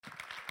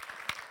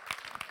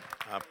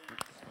I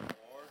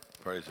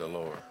praise the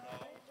Lord.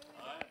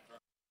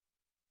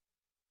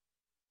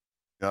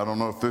 I don't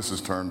know if this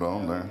is turned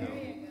on there.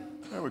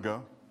 There we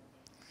go.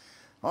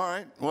 All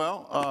right.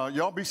 Well,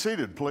 y'all be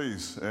seated,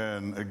 please.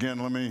 And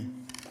again, let me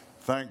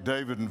thank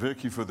David and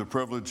Vicki for the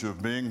privilege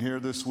of being here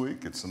this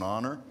week. It's an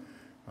honor.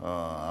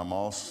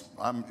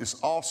 It's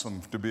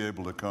awesome to be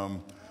able to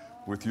come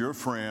with your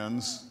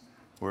friends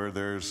where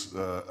there's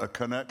a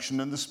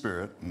connection in the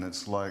Spirit, and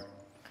it's like,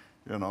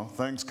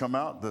 things come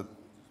out that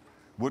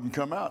wouldn't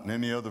come out in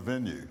any other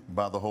venue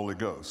by the Holy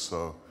Ghost.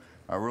 So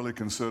I really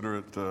consider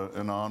it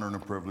an honor and a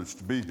privilege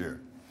to be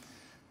here.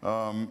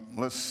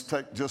 Let's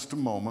take just a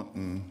moment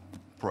and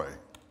pray.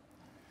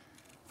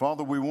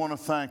 Father, we want to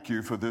thank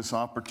you for this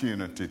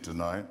opportunity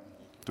tonight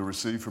to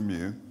receive from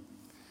you.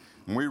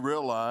 And we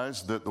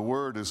realize that the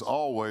word is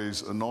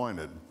always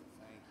anointed,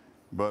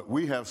 but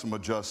we have some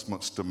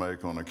adjustments to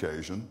make on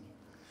occasion.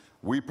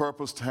 We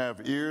purpose to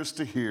have ears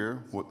to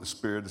hear what the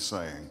Spirit is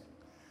saying.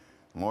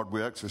 And Lord,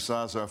 we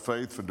exercise our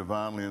faith for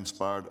divinely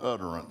inspired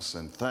utterance,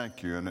 and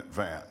thank you in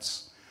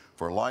advance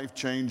for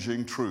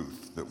life-changing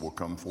truth that will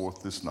come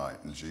forth this night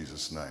in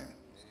Jesus' name.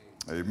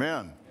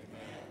 Amen.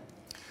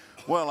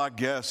 Well, I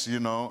guess,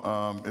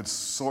 it's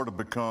sort of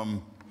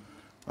become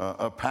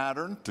a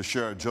pattern to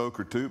share a joke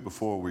or two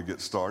before we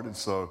get started.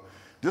 So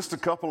just a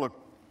couple of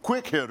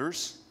quick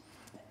hitters.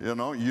 You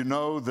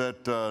know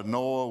that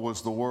Noah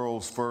was the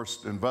world's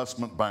first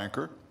investment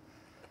banker.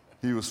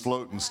 He was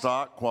floating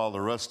stock while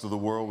the rest of the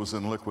world was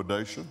in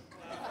liquidation.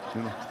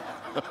 And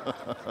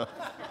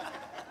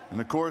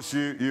of course,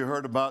 you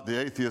heard about the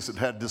atheist that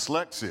had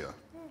dyslexia.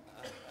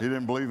 He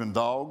didn't believe in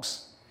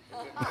dogs.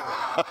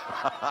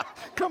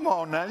 Come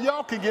on now,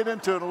 y'all can get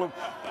into it a little.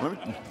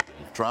 Let me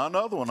try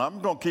another one.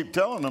 I'm going to keep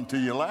telling them till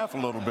you laugh a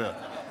little bit.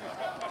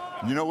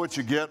 You know what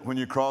you get when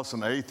you cross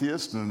an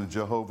atheist and a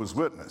Jehovah's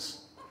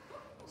Witness?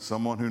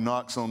 Someone who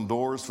knocks on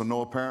doors for no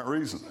apparent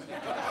reason.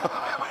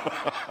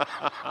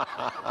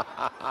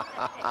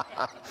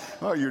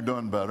 Oh, you're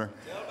doing better.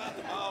 Tell about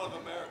the Mall of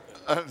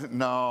America.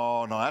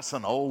 No, that's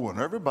an old one.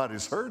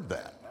 Everybody's heard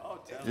that.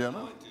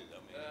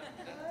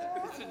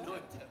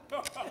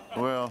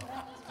 Well,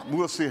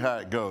 we'll see how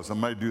it goes. I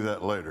may do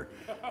that later.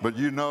 But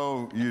you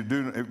do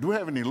we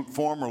have any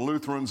former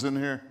Lutherans in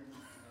here?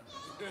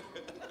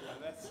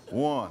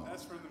 One.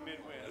 That's from the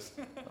Midwest.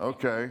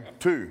 Okay.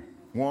 Two.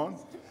 One.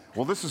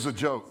 Well, this is a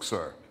joke,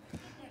 sir.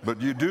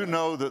 But you do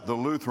know that the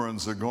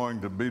Lutherans are going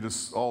to beat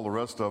us, all the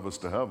rest of us,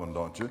 to heaven,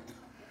 don't you?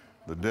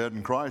 The dead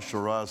in Christ shall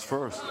rise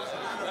first.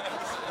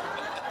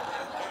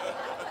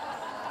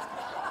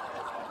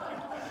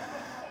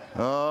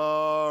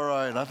 All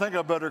right. I think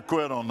I better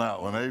quit on that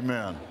one.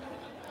 Amen.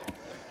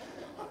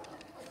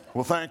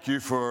 Well, thank you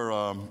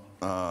for,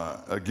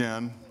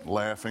 again,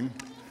 laughing.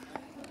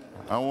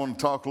 I want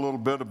to talk a little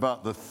bit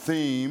about the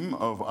theme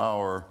of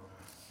our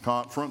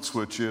conference,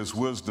 which is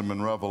Wisdom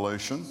and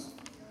Revelation.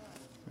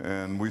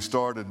 And we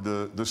started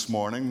this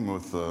morning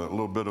with a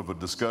little bit of a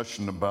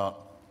discussion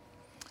about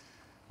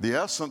the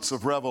essence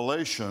of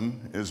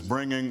revelation is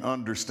bringing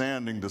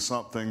understanding to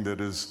something that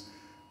is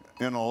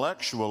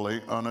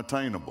intellectually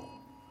unattainable.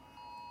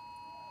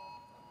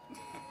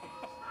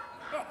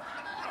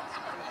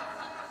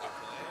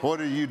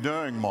 What are you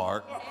doing,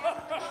 Mark?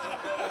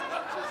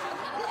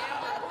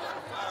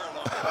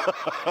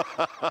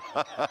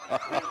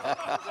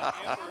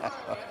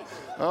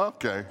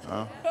 Okay.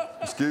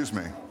 Excuse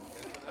me.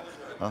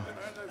 I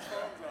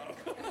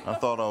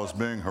thought I was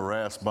being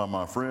harassed by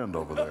my friend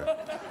over there.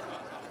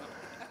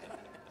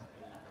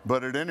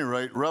 But at any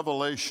rate,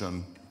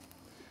 revelation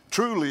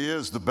truly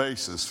is the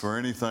basis for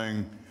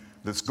anything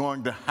that's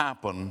going to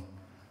happen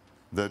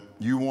that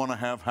you want to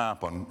have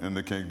happen in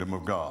the kingdom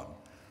of God.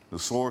 The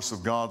source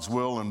of God's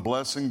will and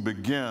blessing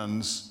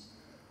begins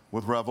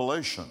with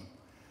revelation.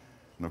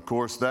 And of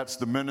course, that's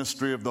the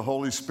ministry of the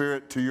Holy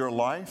Spirit to your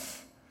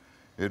life.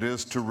 It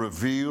is to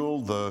reveal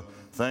the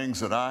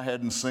things that eye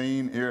hadn't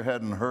seen, ear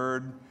hadn't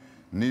heard,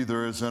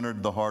 neither has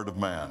entered the heart of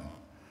man,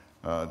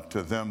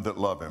 to them that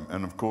love him.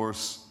 And of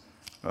course,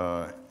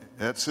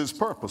 that's his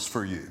purpose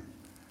for you,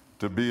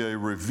 to be a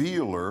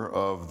revealer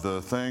of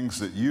the things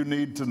that you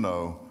need to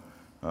know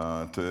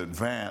to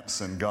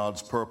advance in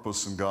God's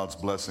purpose and God's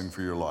blessing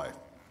for your life.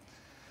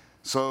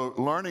 So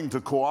learning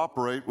to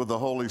cooperate with the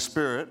Holy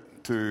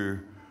Spirit, to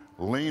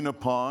lean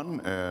upon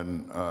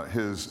and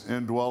his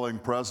indwelling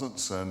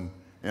presence and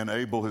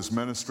enable his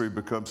ministry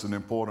becomes an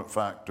important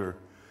factor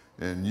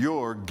in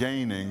your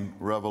gaining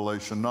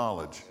revelation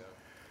knowledge.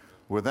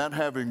 With that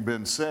having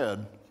been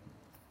said,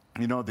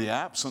 the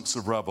absence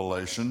of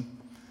revelation,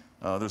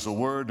 there's a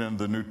word in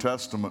the New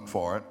Testament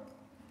for it,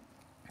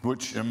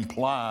 which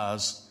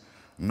implies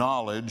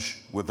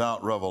knowledge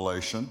without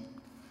revelation,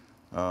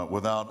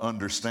 without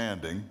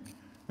understanding.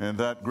 And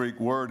that Greek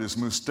word is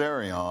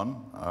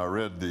mysterion. I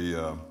read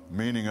the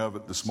meaning of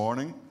it this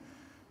morning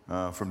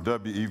from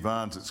W.E.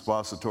 Vine's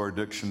Expository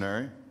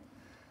Dictionary.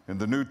 In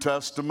the New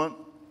Testament,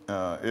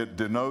 it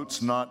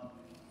denotes not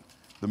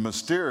the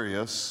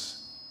mysterious,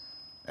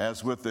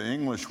 as with the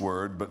English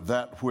word, but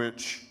that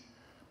which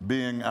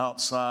being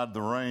outside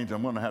the range.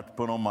 I'm going to have to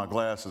put on my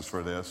glasses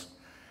for this.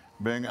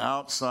 Being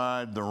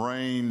outside the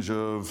range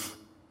of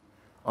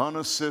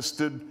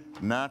unassisted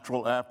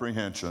natural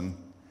apprehension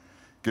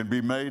can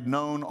be made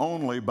known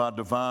only by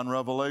divine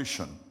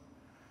revelation,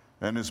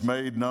 and is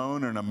made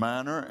known in a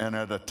manner and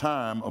at a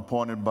time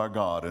appointed by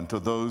God, and to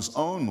those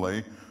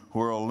only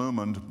who are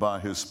illumined by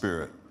His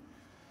Spirit.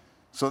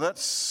 So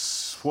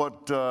that's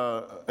what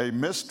a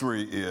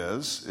mystery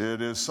is.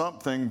 It is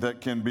something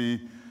that can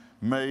be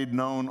made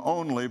known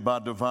only by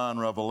divine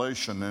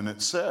revelation. And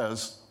it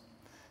says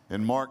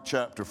in Mark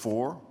chapter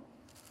 4,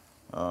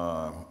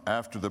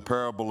 after the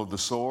parable of the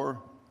sower,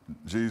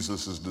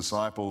 Jesus'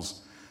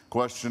 disciples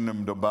questioned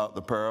him about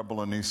the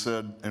parable, and he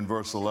said in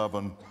verse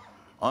 11,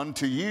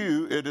 "Unto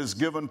you it is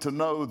given to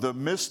know the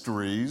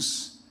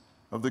mysteries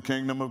of the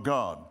kingdom of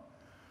God."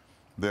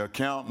 The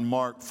account in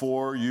Mark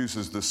 4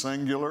 uses the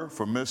singular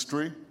for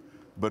mystery,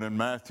 but in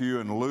Matthew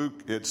and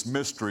Luke it's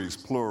mysteries,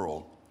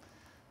 plural.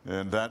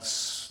 And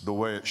that's the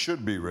way it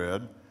should be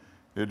read.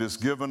 It is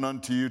given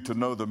unto you to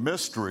know the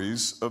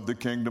mysteries of the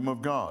kingdom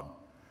of God.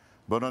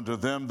 But unto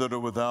them that are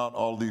without,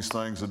 all these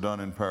things are done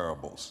in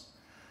parables,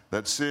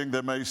 that seeing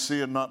they may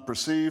see and not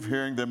perceive,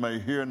 hearing they may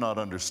hear and not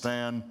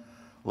understand,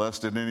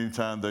 lest at any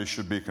time they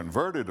should be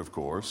converted, of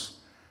course,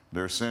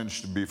 their sins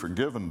should be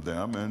forgiven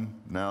them, and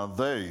now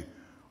they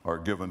are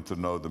given to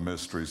know the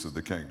mysteries of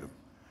the kingdom.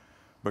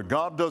 But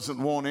God doesn't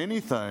want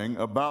anything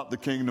about the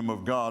kingdom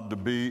of God to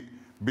be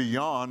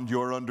beyond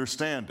your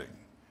understanding.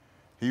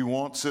 He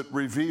wants it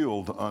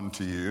revealed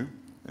unto you.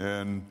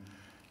 And,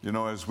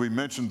 as we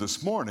mentioned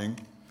this morning,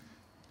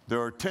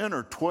 there are 10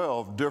 or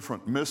 12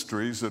 different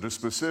mysteries that are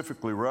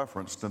specifically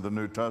referenced in the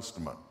New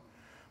Testament,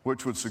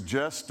 which would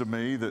suggest to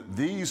me that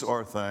these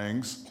are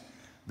things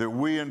that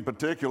we in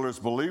particular as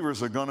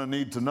believers are going to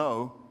need to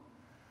know,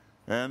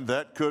 and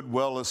that could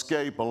well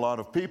escape a lot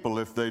of people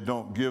if they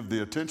don't give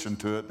the attention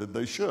to it that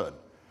they should.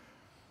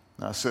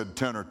 I said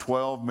 10 or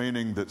 12,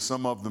 meaning that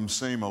some of them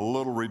seem a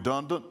little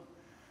redundant,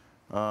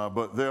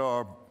 but there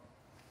are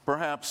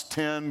perhaps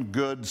 10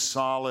 good,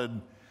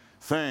 solid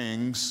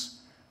things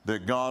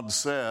that God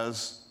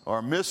says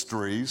are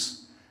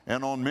mysteries,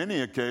 and on many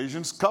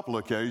occasions, couple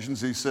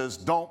occasions, He says,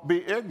 don't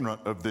be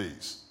ignorant of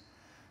these,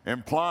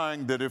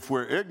 implying that if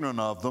we're ignorant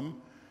of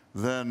them,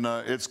 then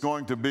it's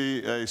going to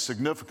be a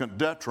significant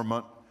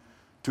detriment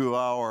to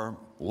our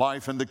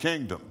life in the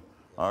kingdom,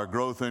 our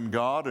growth in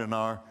God, and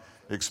our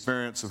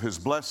experience of His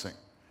blessing.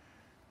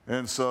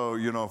 And so,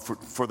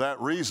 for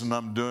that reason,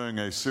 I'm doing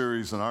a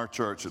series in our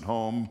church at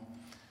home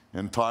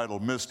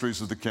entitled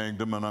Mysteries of the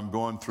Kingdom, and I'm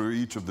going through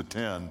each of the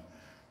 10.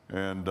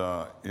 And,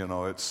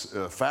 it's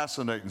a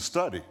fascinating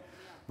study,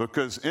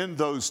 because in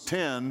those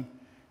 10,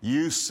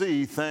 you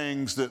see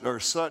things that are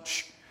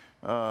such,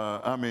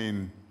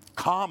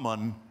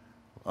 common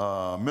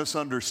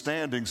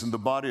misunderstandings in the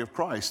body of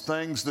Christ,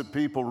 things that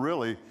people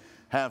really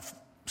have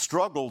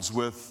struggles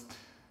with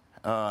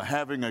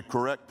having a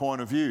correct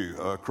point of view,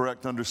 a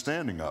correct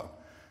understanding of.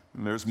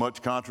 And there's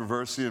much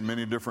controversy in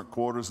many different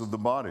quarters of the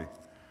body.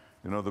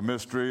 The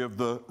mystery of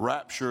the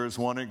rapture is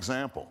one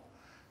example.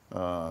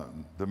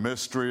 The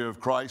mystery of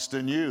Christ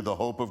in you, the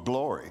hope of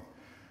glory,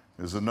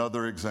 is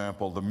another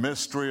example. The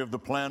mystery of the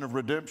plan of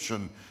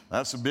redemption,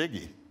 that's a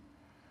biggie.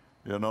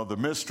 The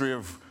mystery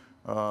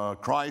of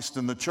Christ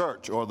in the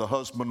church, or the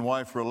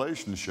husband-wife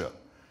relationship,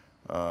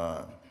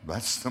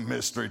 that's the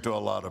mystery to a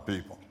lot of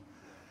people.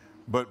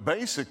 But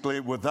basically,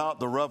 without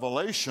the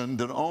revelation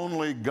that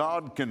only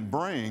God can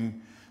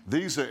bring,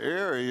 these are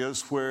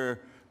areas where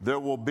there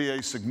will be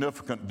a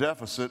significant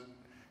deficit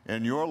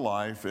in your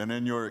life and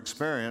in your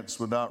experience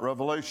without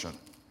revelation.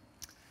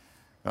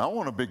 Now, I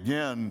want to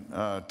begin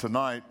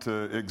tonight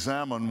to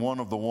examine one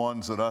of the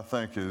ones that I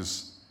think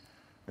is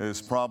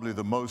probably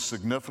the most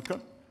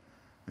significant.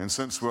 And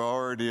since we're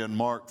already in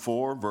Mark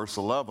 4, verse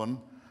 11,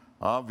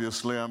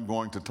 obviously I'm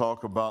going to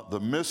talk about the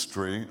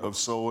mystery of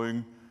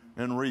sowing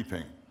and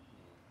reaping,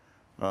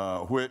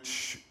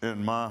 which,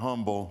 in my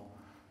humble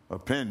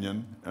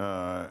opinion,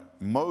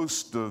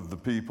 most of the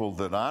people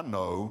that I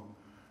know,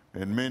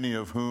 and many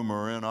of whom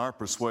are in our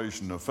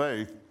persuasion of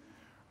faith,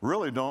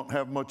 really don't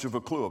have much of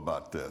a clue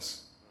about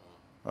this.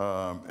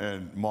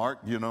 And Mark,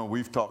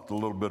 we've talked a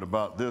little bit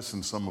about this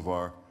in some of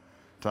our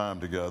time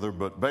together,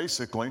 but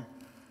basically,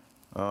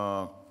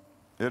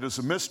 it is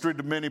a mystery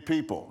to many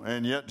people.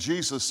 And yet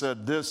Jesus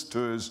said this to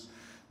His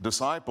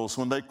disciples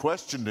when they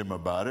questioned Him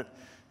about it.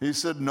 He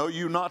said, "Know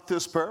you not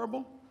this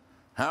parable?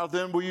 How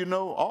then will you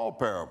know all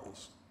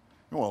parables?"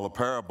 Well, a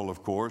parable,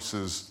 of course,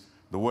 is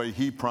the way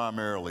He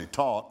primarily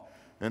taught,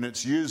 and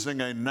it's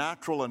using a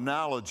natural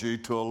analogy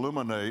to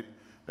illuminate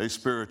a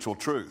spiritual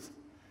truth.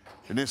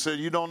 And He said,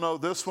 you don't know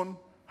this one?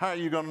 How are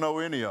you going to know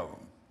any of them?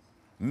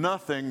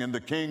 Nothing in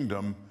the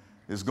kingdom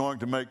is going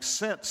to make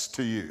sense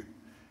to you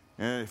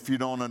if you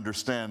don't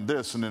understand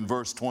this. And in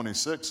verse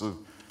 26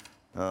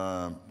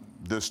 of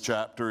this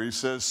chapter, He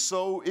says,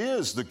 "So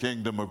is the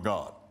kingdom of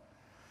God,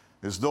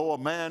 as though a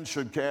man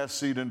should cast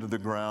seed into the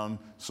ground,"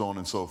 so on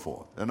and so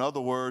forth. In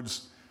other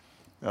words,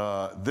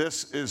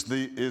 this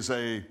is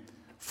a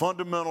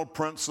fundamental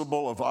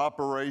principle of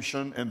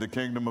operation in the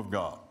kingdom of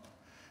God.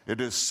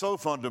 It is so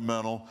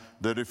fundamental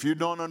that if you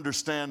don't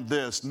understand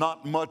this,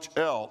 not much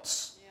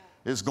else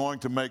is going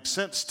to make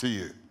sense to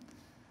you.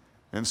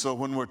 And so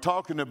when we're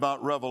talking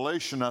about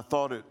Revelation, I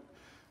thought it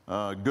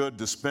good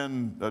to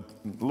spend a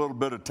little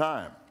bit of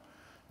time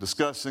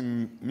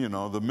discussing,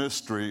 the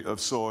mystery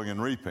of sowing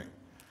and reaping.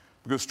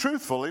 Because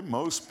truthfully,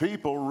 most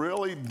people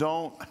really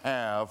don't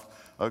have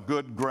a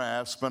good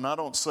grasp, and I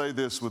don't say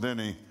this with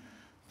any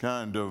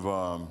kind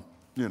of,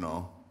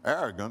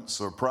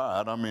 arrogance or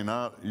pride. I mean,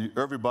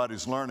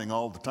 everybody's learning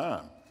all the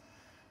time.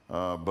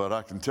 But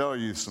I can tell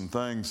you some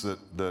things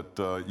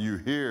that you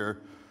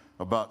hear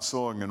about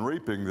sowing and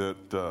reaping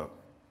that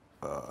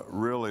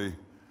really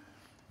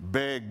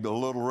beg a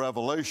little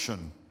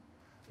revelation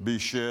be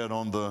shed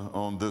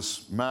on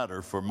this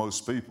matter for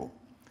most people.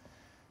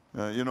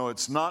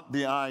 It's not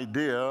the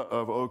idea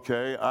of,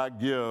 okay,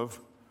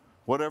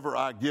 whatever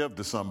I give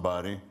to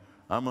somebody,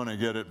 I'm going to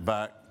get it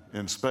back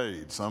in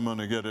spades. I'm going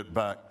to get it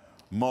back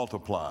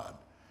multiplied.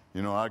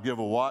 I give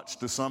a watch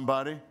to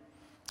somebody,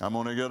 I'm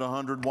going to get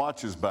 100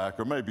 watches back,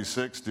 or maybe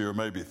 60 or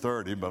maybe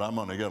 30, but I'm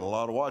going to get a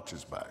lot of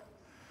watches back.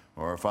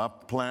 Or if I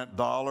plant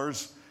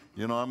dollars,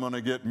 I'm going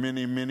to get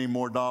many, many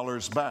more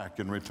dollars back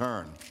in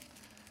return.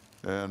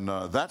 And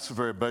that's a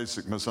very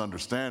basic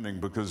misunderstanding,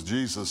 because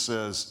Jesus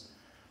says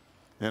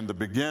in the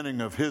beginning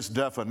of his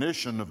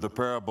definition of the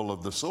parable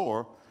of the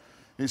sower,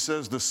 he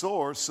says the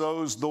sower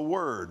sows the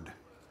word.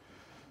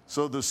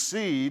 So the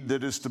seed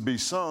that is to be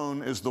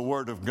sown is the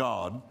word of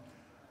God,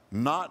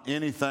 not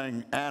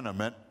anything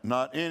animate,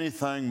 not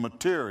anything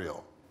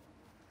material.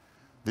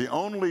 The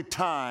only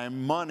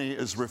time money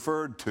is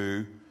referred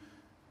to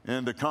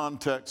in the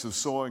context of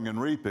sowing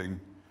and reaping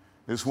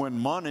is when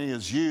money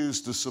is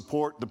used to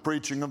support the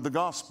preaching of the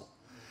gospel,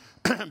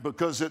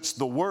 because it's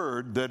the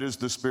word that is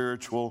the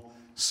spiritual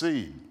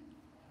seed,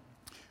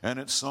 and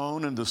it's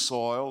sown in the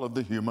soil of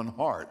the human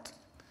heart.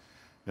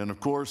 And of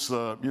course, there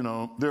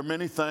are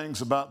many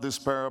things about this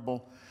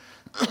parable,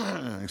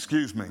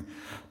 excuse me,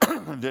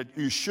 that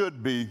you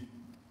should be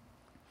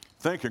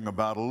thinking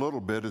about a little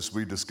bit as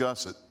we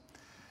discuss it.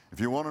 If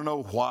you want to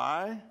know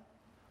why,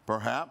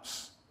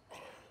 perhaps,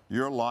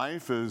 your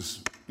life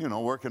is,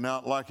 working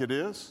out like it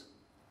is,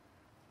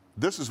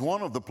 this is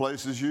one of the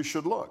places you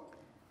should look.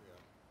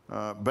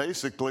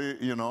 Basically,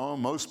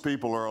 most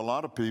people, or a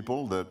lot of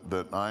people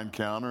that I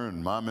encounter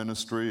in my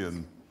ministry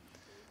and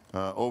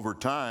over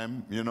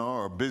time,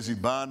 are busy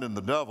binding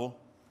the devil,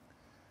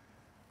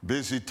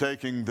 busy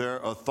taking their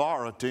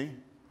authority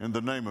in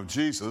the name of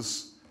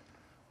Jesus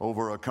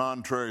over a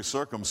contrary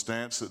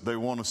circumstance that they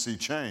want to see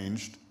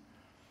changed.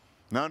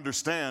 Now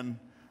understand,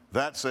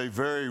 that's a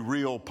very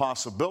real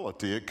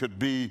possibility. It could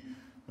be,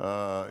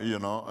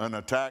 an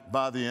attack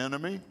by the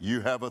enemy.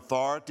 You have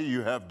authority,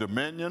 you have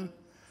dominion,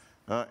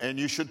 and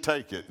you should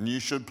take it. And you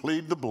should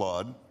plead the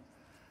blood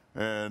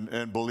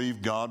and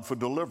believe God for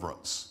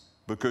deliverance,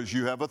 because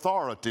you have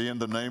authority in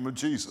the name of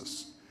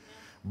Jesus.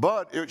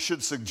 But it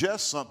should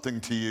suggest something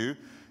to you.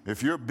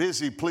 If you're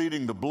busy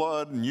pleading the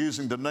blood and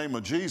using the name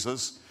of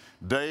Jesus,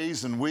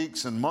 days and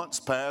weeks and months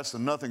pass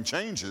and nothing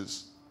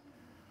changes,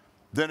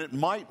 then it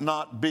might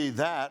not be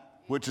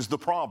that which is the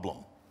problem.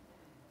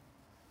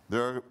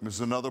 There is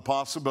another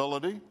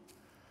possibility.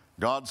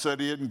 God said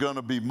he isn't going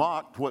to be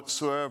mocked.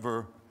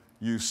 Whatsoever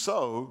you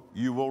sow,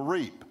 you will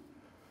reap.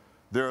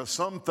 There are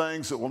some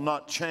things that will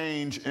not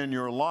change in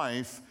your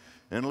life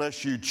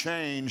unless you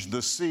change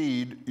the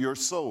seed you're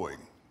sowing.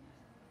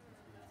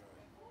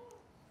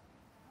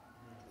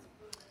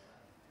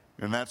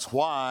 And that's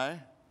why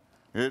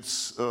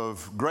it's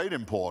of great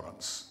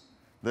importance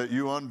that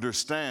you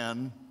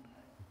understand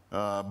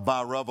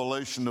by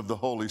revelation of the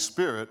Holy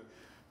Spirit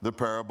the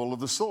parable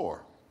of the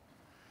sower.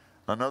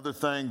 Another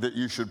thing that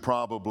you should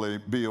probably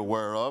be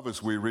aware of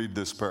as we read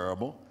this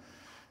parable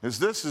is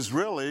this is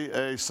really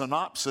a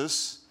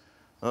synopsis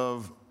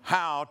of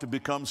how to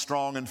become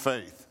strong in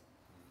faith.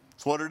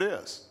 It's what it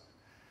is.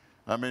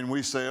 I mean,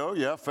 we say, oh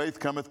yeah, faith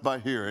cometh by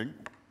hearing,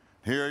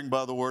 hearing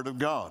by the word of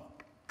God.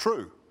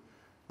 True.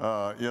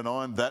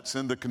 And that's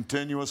in the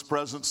continuous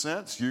present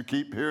sense. You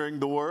keep hearing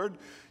the word,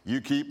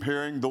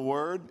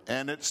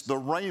 and it's the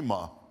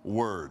Rhema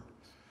word,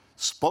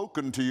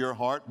 spoken to your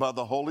heart by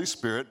the Holy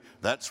Spirit.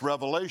 That's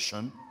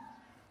revelation.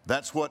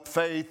 That's what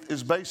faith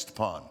is based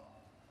upon.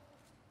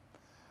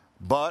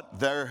 But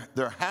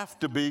there have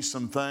to be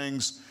some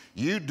things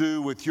you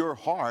do with your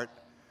heart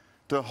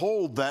to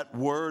hold that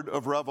word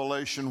of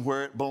revelation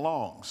where it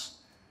belongs.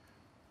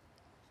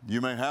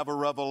 You may have a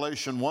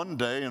revelation one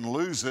day and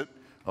lose it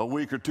a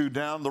week or two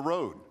down the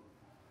road.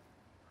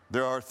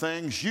 There are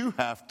things you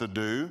have to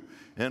do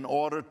in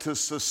order to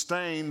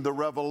sustain the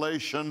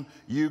revelation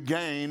you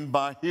gain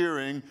by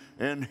hearing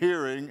and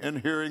hearing and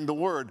hearing the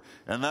word.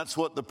 And that's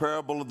what the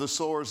parable of the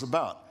sower is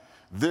about.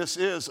 This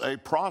is a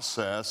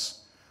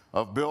process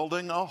of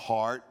building a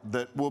heart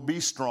that will be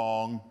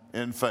strong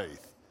in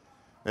faith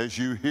as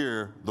you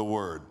hear the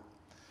word.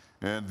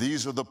 And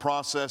these are the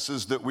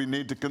processes that we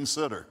need to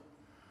consider.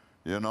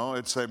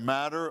 It's a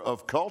matter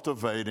of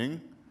cultivating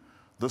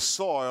the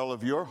soil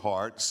of your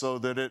heart so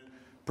that it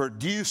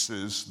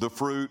produces the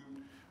fruit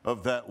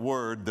of that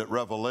word that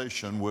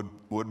revelation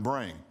would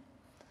bring.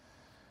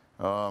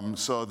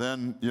 So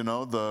then, you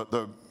know,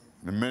 the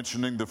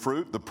mentioning the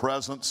fruit, the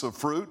presence of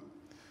fruit,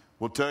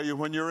 will tell you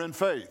when you're in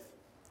faith.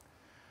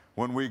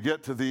 When we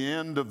get to the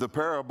end of the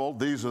parable,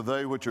 these are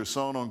they which are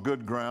sown on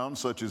good ground,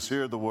 such as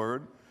hear the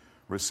word,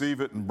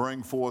 receive it and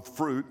bring forth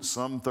fruit,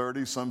 some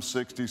 30, some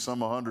 60,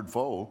 some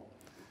 100-fold.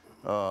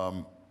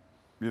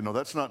 You know,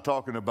 that's not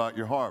talking about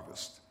your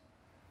harvest.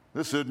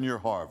 This isn't your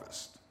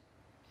harvest.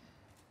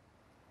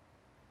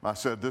 I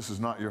said this is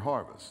not your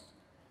harvest.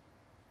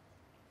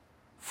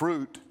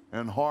 Fruit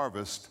and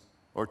harvest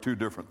are two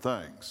different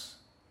things.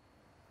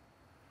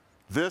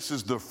 This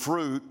is the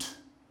fruit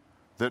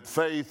that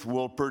faith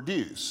will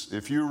produce.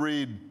 If you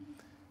read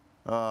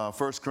 1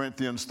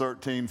 Corinthians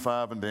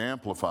 13:5 in the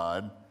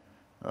Amplified,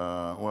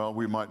 well,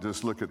 we might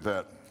just look at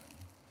that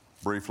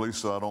briefly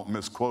so I don't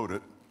misquote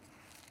it.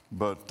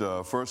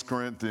 But 1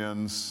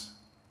 Corinthians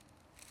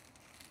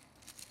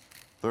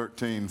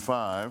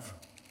 13:5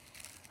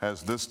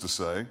 has this to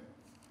say.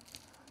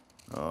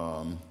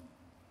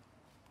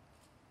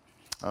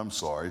 I'm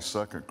sorry,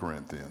 2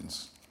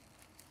 Corinthians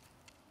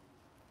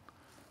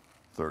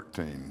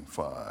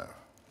 13:5.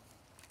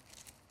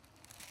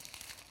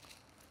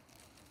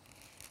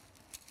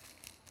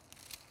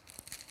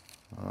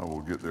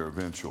 We'll get there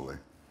eventually.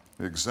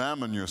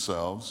 Examine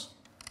yourselves,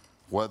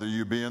 whether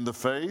you be in the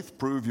faith,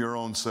 prove your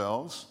own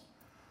selves.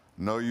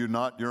 Know you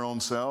not your own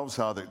selves,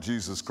 how that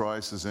Jesus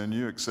Christ is in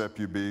you, except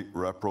you be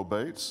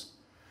reprobates.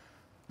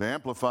 The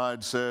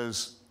Amplified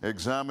says,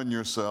 examine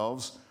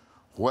yourselves,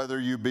 whether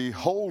you be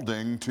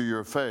holding to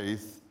your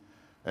faith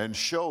and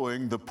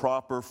showing the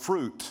proper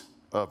fruit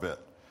of it.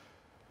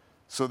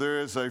 So there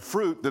is a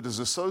fruit that is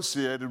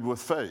associated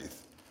with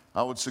faith.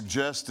 I would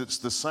suggest it's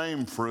the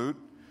same fruit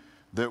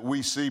that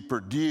we see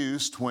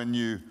produced when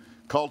you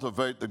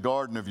cultivate the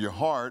garden of your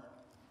heart,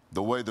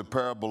 the way the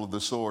parable of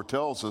the sower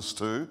tells us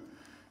to,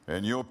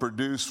 and you'll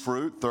produce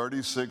fruit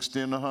 30,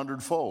 60, and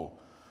 100-fold.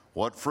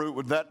 What fruit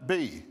would that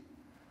be?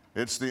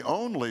 It's the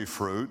only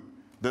fruit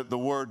that the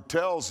Word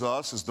tells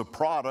us is the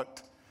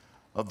product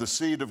of the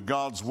seed of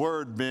God's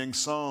Word being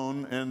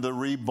sown in the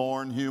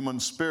reborn human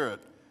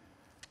spirit.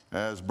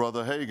 As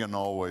Brother Hagin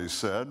always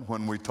said,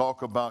 when we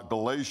talk about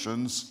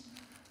Galatians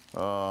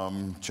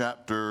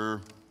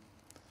chapter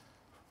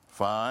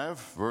 5,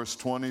 verse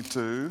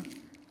 22,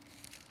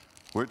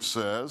 which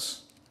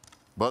says,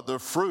 but the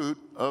fruit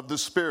of the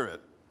Spirit.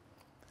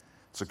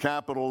 It's a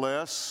capital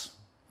S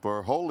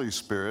for Holy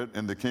Spirit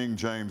in the King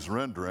James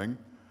rendering.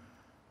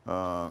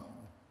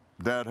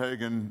 Dad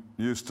Hagin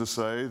used to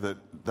say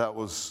that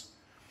was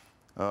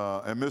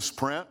a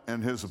misprint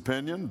in his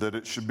opinion, that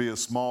it should be a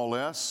small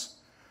s,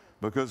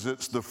 because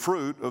it's the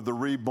fruit of the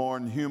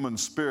reborn human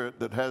spirit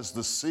that has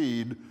the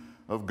seed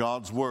of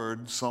God's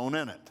Word sown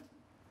in it.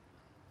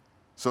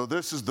 So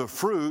this is the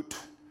fruit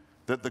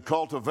that the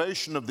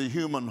cultivation of the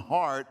human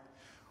heart,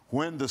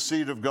 when the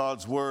seed of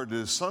God's Word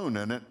is sown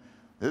in it,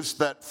 it's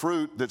that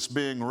fruit that's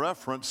being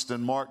referenced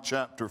in Mark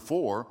chapter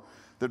 4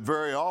 that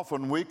very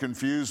often we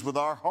confuse with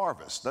our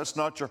harvest. That's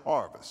not your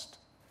harvest.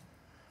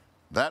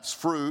 That's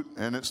fruit,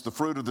 and it's the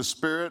fruit of the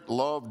Spirit: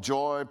 love,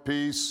 joy,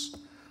 peace,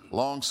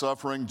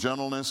 long-suffering,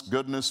 gentleness,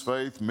 goodness,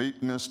 faith,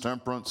 meekness,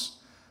 temperance.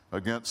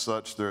 Against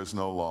such there is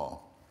no law.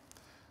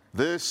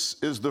 This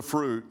is the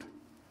fruit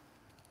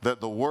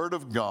that the Word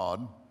of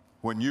God,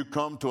 when you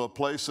come to a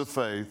place of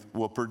faith,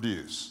 will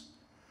produce.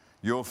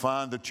 You'll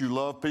find that you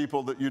love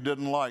people that you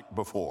didn't like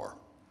before.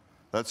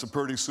 That's a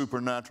pretty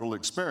supernatural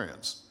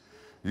experience.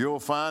 You'll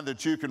find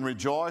that you can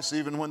rejoice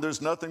even when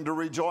there's nothing to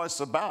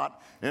rejoice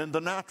about in the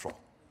natural.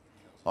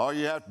 All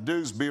you have to do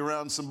is be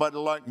around somebody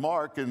like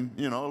Mark and,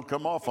 you know, it'll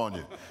come off on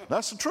you.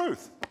 That's the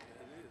truth.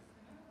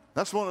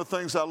 That's one of the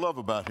things I love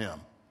about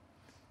him.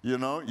 You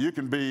know, you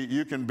can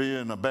be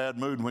in a bad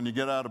mood when you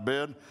get out of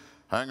bed,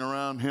 hang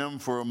around him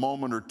for a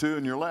moment or two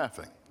and you're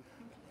laughing.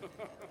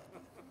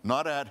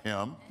 Not at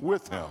him,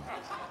 with him.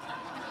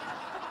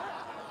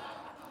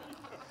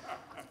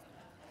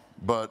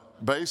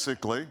 But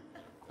basically,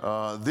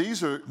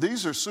 these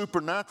are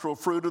supernatural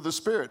fruit of the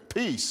Spirit.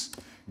 Peace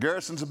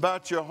garrisons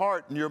about your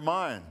heart and your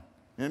mind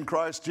in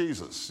Christ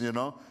Jesus, you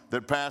know,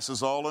 that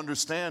passes all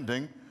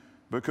understanding,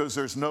 because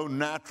there's no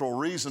natural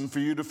reason for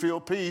you to feel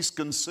peace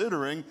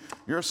considering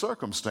your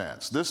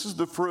circumstance. This is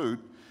the fruit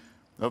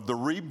of the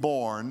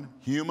reborn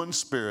human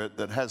spirit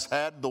that has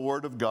had the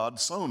Word of God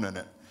sown in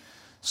it.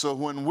 So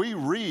when we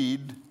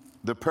read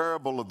the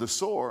parable of the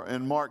sower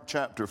in Mark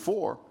chapter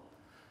 4,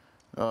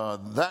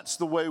 that's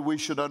the way we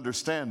should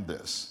understand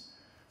this,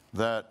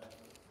 that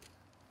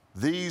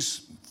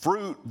these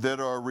fruit that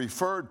are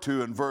referred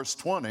to in verse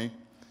 20,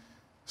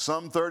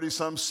 some 30,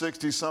 some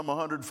 60, some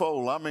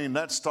 100-fold. I mean,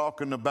 that's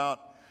talking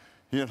about,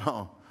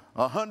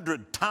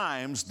 100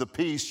 times the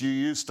peace you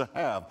used to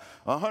have,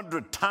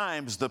 100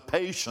 times the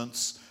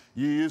patience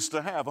you used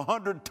to have,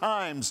 100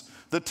 times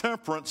the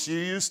temperance you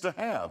used to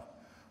have,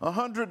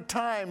 100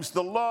 times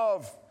the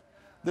love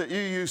that you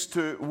used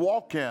to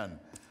walk in.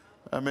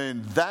 I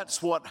mean,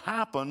 that's what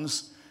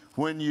happens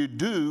when you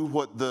do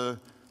what the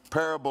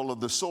parable of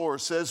the sower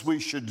says we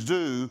should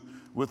do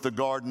with the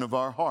garden of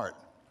our heart.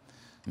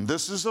 And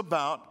this is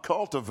about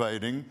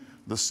cultivating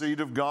the seed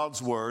of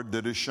God's word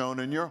that is shown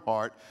in your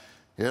heart.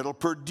 It'll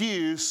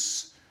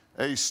produce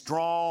a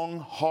strong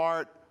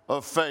heart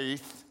of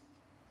faith,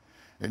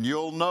 and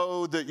you'll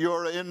know that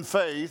you're in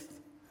faith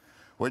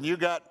when you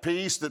got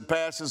peace that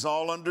passes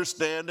all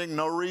understanding,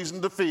 no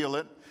reason to feel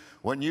it,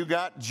 when you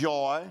got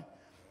joy,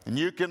 and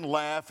you can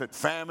laugh at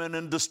famine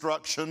and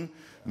destruction,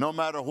 no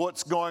matter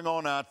what's going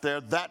on out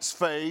there. That's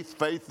faith.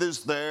 Faith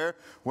is there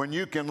when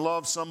you can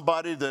love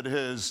somebody that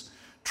has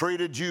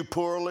treated you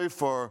poorly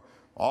for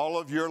all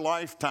of your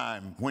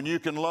lifetime. When you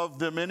can love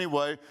them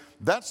anyway,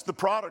 that's the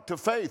product of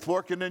faith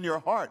working in your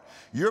heart.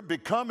 You're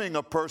becoming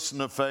a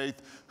person of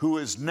faith who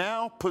is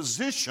now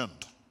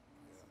positioned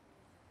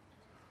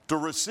to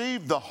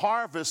receive the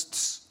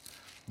harvests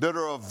that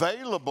are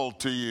available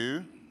to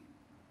you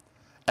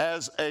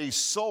as a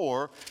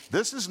sower.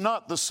 This is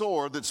not the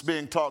sower that's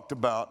being talked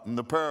about in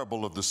the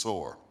parable of the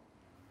sower.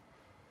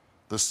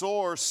 The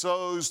sower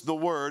sows the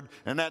word,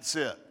 and that's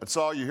it. That's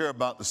all you hear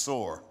about the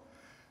sower.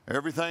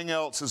 Everything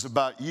else is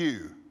about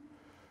you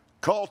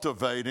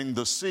cultivating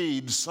the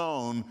seed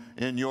sown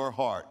in your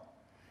heart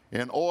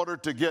in order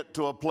to get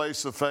to a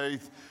place of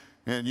faith.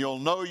 And you'll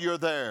know you're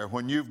there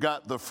when you've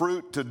got the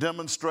fruit to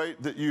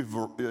demonstrate that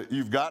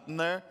you've gotten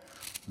there.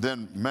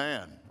 Then,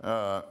 man,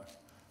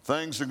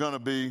 things are going to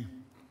be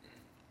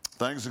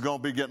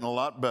getting a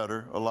lot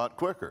better, a lot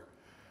quicker.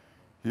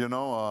 You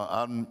know,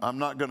 I'm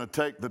not going to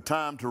take the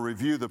time to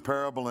review the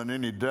parable in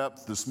any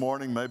depth this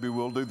morning. Maybe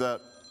we'll do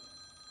that.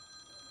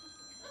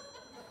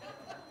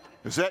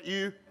 Is that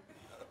you?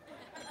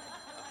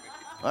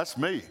 That's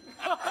me.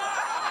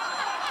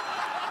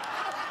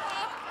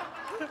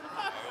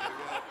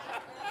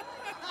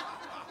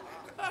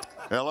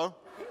 Hello?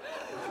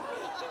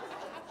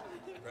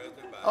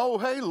 Oh,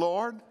 hey,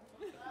 Lord.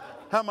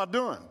 How am I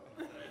doing?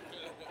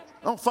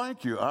 Oh,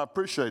 thank you. I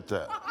appreciate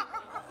that.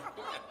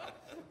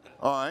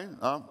 All right,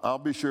 I'll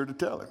be sure to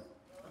tell him.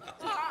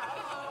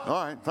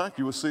 All right, thank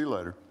you. We'll see you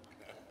later.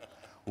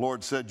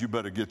 Lord said you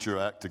better get your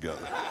act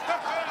together.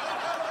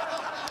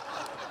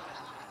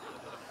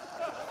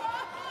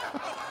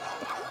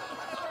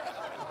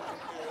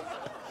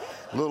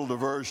 Little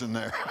diversion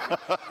there.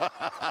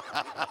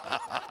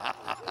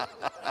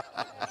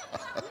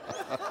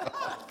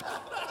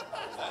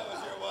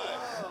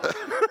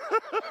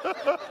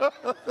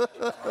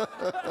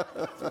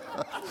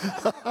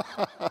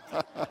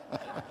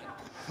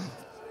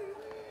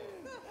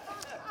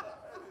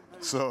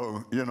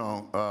 So, you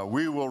know,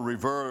 we will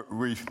review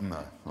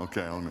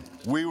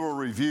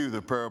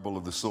the parable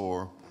of the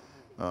sower,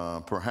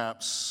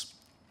 perhaps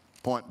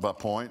point by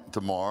point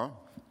tomorrow,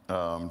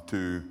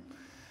 to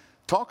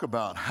talk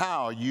about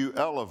how you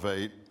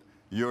elevate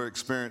your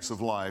experience of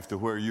life to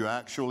where you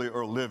actually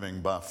are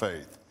living by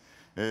faith.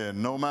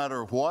 And no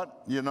matter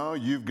what, you know,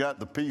 you've got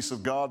the peace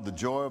of God, the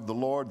joy of the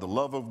Lord, the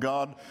love of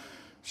God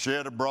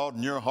shed abroad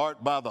in your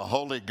heart by the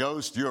Holy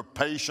Ghost. You're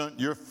patient.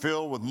 You're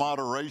filled with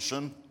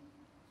moderation.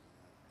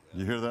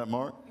 You hear that,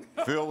 Mark?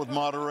 Filled with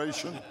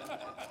moderation.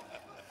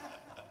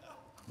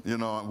 You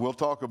know, we'll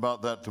talk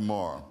about that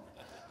tomorrow.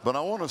 But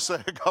I want to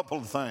say a couple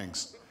of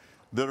things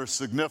that are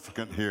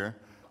significant here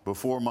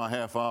before my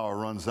half hour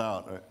runs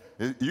out.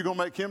 You going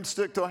to make him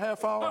stick to a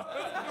half hour?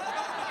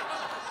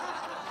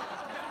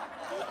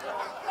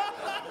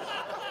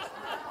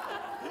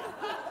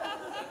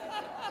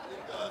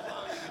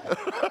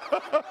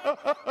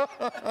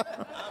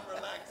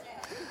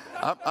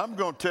 I'm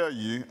going to tell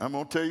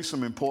you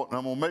some important,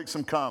 I'm going to make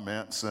some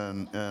comments,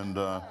 and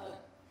I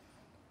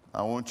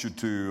want you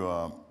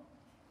to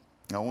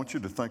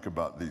think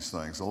about these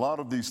things. A lot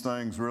of these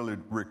things really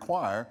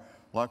require,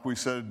 like we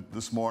said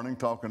this morning,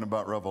 talking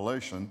about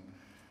Revelation,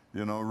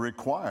 you know,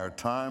 require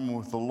time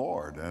with the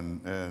Lord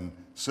and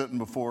sitting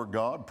before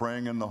God,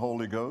 praying in the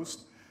Holy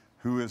Ghost,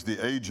 who is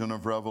the agent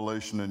of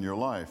revelation in your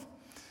life.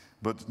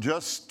 But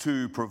just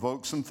to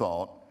provoke some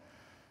thought,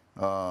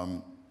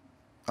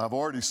 I've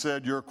already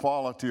said your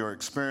quality or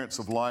experience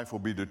of life will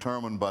be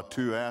determined by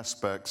two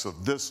aspects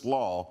of this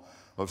law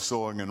of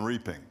sowing and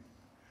reaping.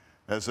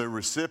 As a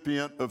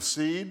recipient of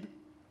seed,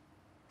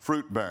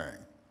 fruit bearing.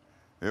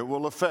 It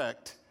will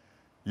affect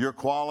your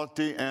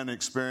quality and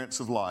experience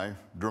of life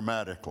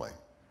dramatically.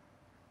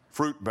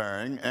 Fruit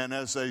bearing, and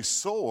as a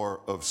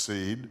sower of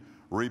seed,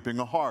 reaping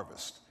a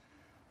harvest.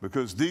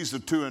 Because these are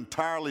two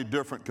entirely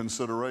different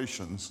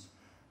considerations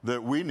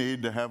that we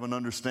need to have an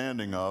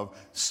understanding of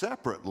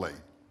separately.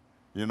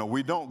 You know,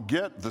 we don't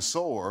get the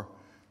sower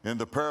in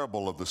the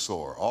parable of the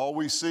sower. All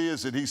we see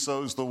is that he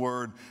sows the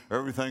word.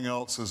 Everything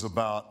else is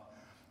about,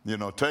 you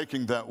know,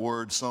 taking that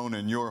word sown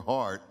in your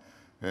heart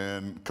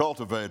and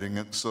cultivating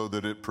it so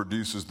that it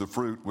produces the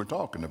fruit we're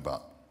talking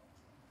about.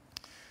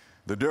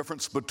 The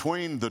difference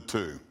between the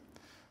two.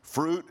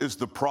 Fruit is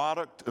the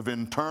product of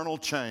internal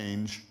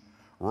change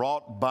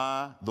wrought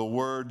by the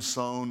word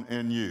sown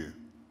in you.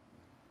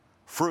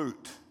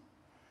 Fruit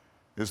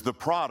is the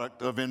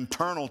product of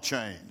internal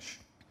change.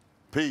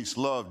 Peace,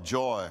 love,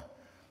 joy,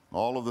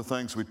 all of the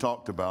things we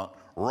talked about,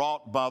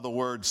 wrought by the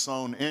word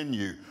sown in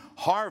you.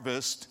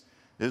 Harvest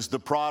is the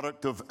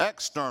product of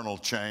external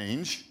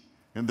change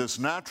in this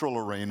natural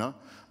arena.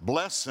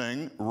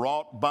 Blessing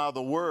wrought by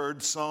the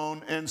word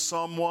sown in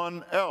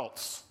someone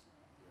else.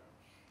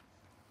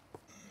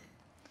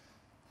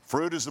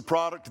 Fruit is the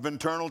product of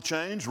internal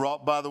change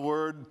wrought by the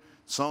word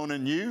sown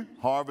in you.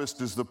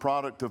 Harvest is the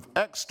product of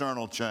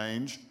external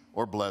change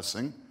or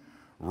blessing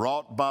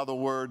wrought by the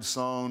word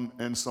sown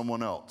in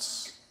someone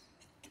else.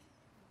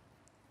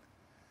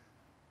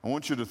 I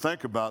want you to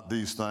think about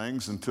these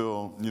things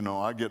until,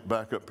 I get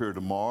back up here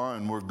tomorrow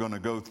and we're going to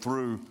go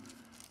through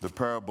the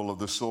parable of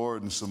the sower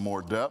in some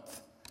more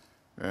depth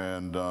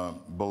and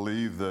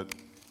believe that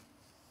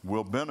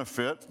we'll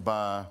benefit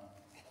by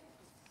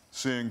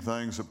seeing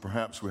things that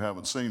perhaps we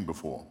haven't seen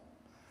before.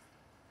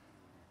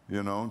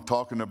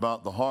 Talking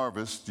about the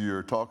harvest,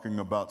 you're talking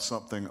about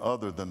something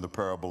other than the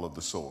parable of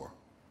the sower,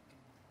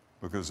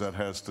 because that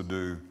has to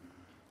do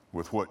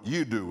with what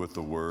you do with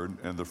the word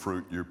and the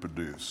fruit you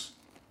produce.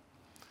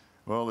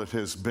 Well, it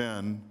has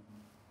been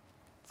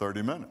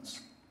 30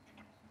 minutes.